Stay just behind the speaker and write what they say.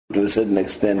to a certain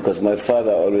extent, because my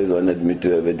father always wanted me to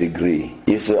have a degree.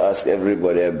 He used to ask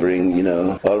everybody I bring,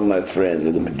 all my friends,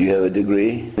 do you have a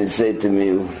degree? He said to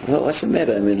me, well, what's the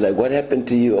matter? I mean, like, what happened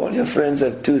to you? All your friends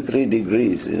have 2-3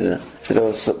 degrees, I said, I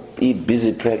was so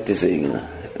busy practicing,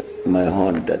 my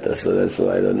horn, so that's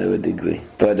why I don't have a degree.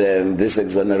 But this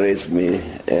exonerates me,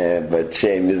 but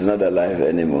shame, he's not alive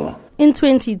anymore. In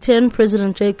 2010,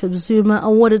 President Jacob Zuma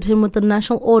awarded him with the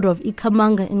National Order of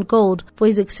Ikhamanga in gold for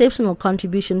his exceptional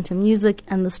contribution to music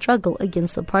and the struggle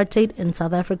against apartheid in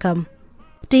South Africa.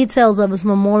 Details of his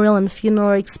memorial and funeral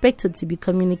are expected to be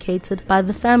communicated by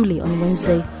the family on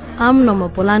Wednesday. I'm Noma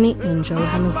Bolani in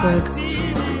Johannesburg.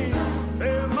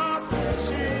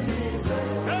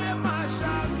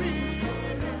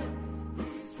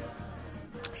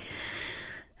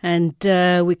 And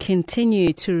we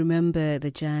continue to remember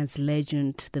the jazz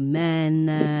legend, the man,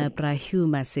 Brahiu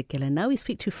Masekela. Now we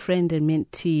speak to friend and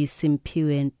mentee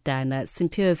Simphiwe Ntana.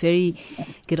 Simphiwe, a very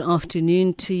good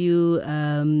afternoon to you.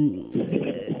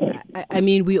 I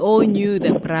mean, we all knew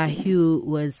that Brahiu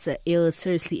was ill,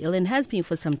 seriously ill, and has been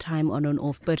for some time on and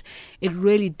off, but it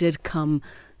really did come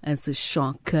as a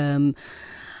shock.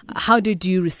 How did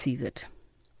you receive it?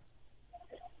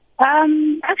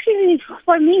 Actually,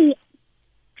 for me,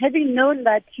 having known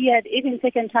that he had even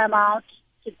taken time out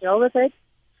to deal with it,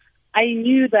 I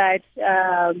knew that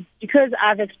because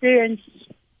I've experienced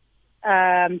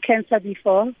cancer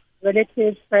before,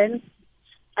 relatives, friends,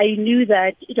 I knew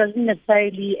that it wasn't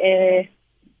necessarily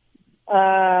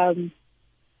going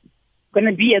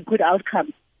to be a good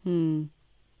outcome.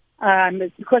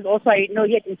 Because also I know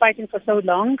he had been fighting for so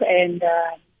long, and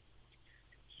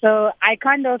so I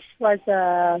kind of was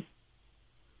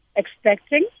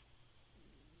expecting.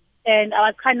 And I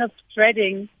was kind of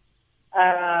dreading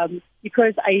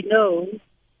because I know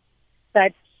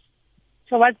that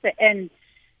towards the end,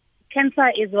 cancer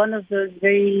is one of those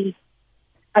very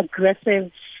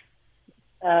aggressive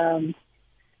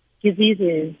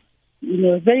diseases.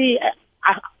 Very.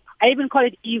 I even call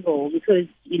it evil because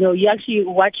you actually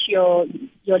watch your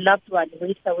loved one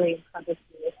waste away in front of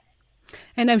you.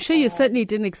 And I'm sure you certainly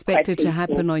didn't expect it to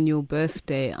happen on your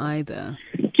birthday either.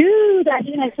 Dude, I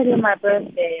didn't expect it on my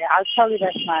birthday. I'll tell you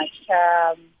that much.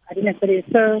 I didn't expect it.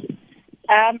 So,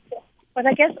 but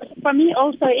I guess for me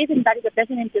also, even that is a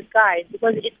blessing in disguise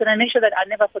because it's going to make sure that I'll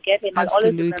never forget him. I'll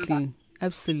always remember.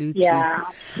 Absolutely. Yeah.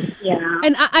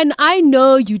 And I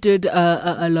know you did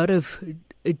a lot of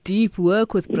deep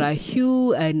work with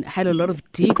Brahiu and had a lot of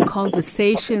deep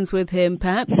conversations with him.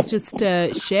 Perhaps just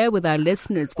share with our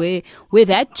listeners where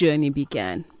that journey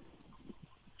began.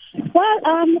 Well,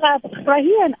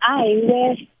 Brahiu and I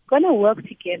were going to work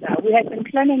together. We had been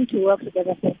planning to work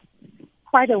together for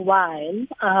quite a while.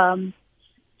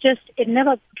 Just it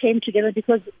never came together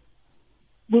because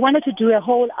we wanted to do a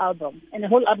whole album, and a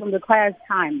whole album requires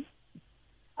time.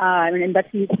 And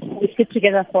that we sit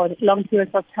together for long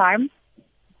periods of time.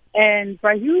 And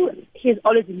Brahiu, he's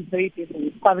always been very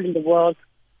busy, traveling the world,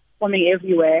 performing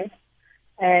everywhere.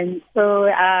 And so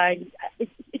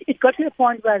it got to the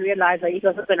point where I realized that it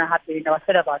wasn't going to happen. I was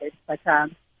sad about it. But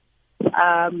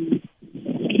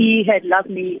he had loved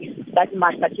me that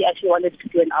much that he actually wanted to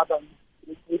do an album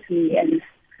with me. And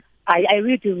I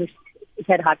really do wish it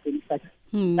had happened. But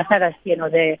that's neither here nor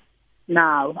there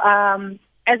now.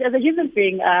 As a human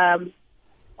being,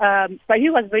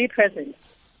 Brahiu was very present.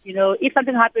 If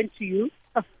something happened to you,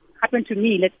 happened to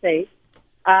me, let's say,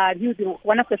 he was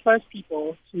one of the first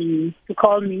people to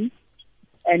call me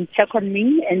and check on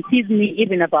me and tease me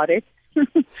even about it.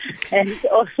 And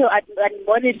also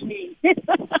admonish me.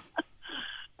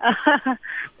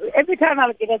 Every time I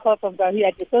would get a call from Brahiu,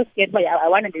 I'd be so scared, but I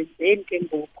wanted to say anything.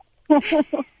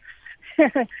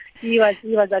 He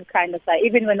was that kind of guy.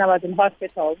 Even when I was in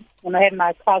hospital, when I had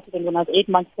my car accident when I was 8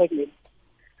 months pregnant,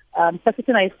 first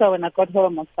thing I saw when I got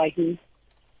home was Brahiu.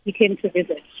 He came to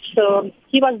visit. So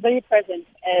he was very present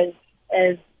as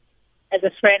a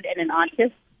friend and an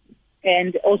artist,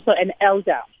 and also an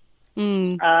elder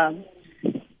in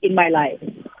my life.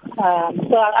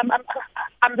 So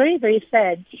I'm very, very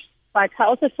sad, but I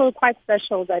also feel quite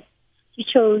special that he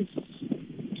chose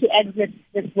to exit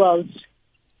this world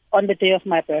on the day of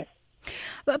my birth.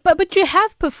 But you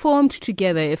have performed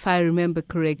together, if I remember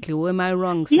correctly, or am I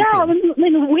wrong? Yeah, I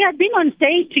mean, we have been on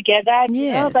stage together,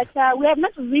 yes. But we have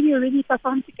not really, really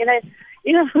performed together.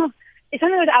 It's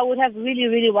something that I would have really,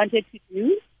 really wanted to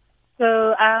do.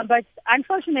 So, but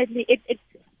unfortunately,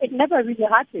 it never really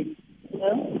happened.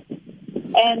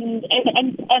 And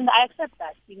I accept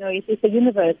that. It's the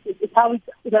universe. It's how it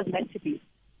was meant to be.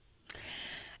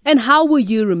 And how will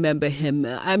you remember him?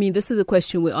 I mean, this is a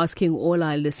question we're asking all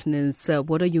our listeners.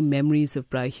 What are your memories of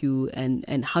Bra Hugh,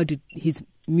 and how did his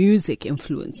music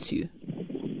influence you?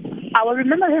 I will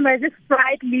remember him as this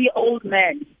sprightly old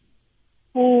man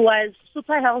who was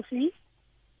super healthy,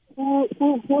 who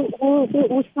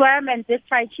swam and did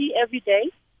Tai Chi every day,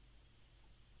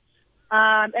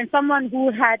 and someone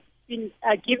who had been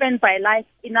given by life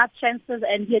enough chances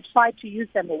and he had tried to use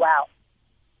them well.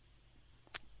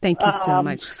 Thank you so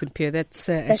much, Simphiwe. That's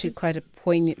actually quite a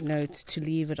poignant note to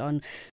leave it on.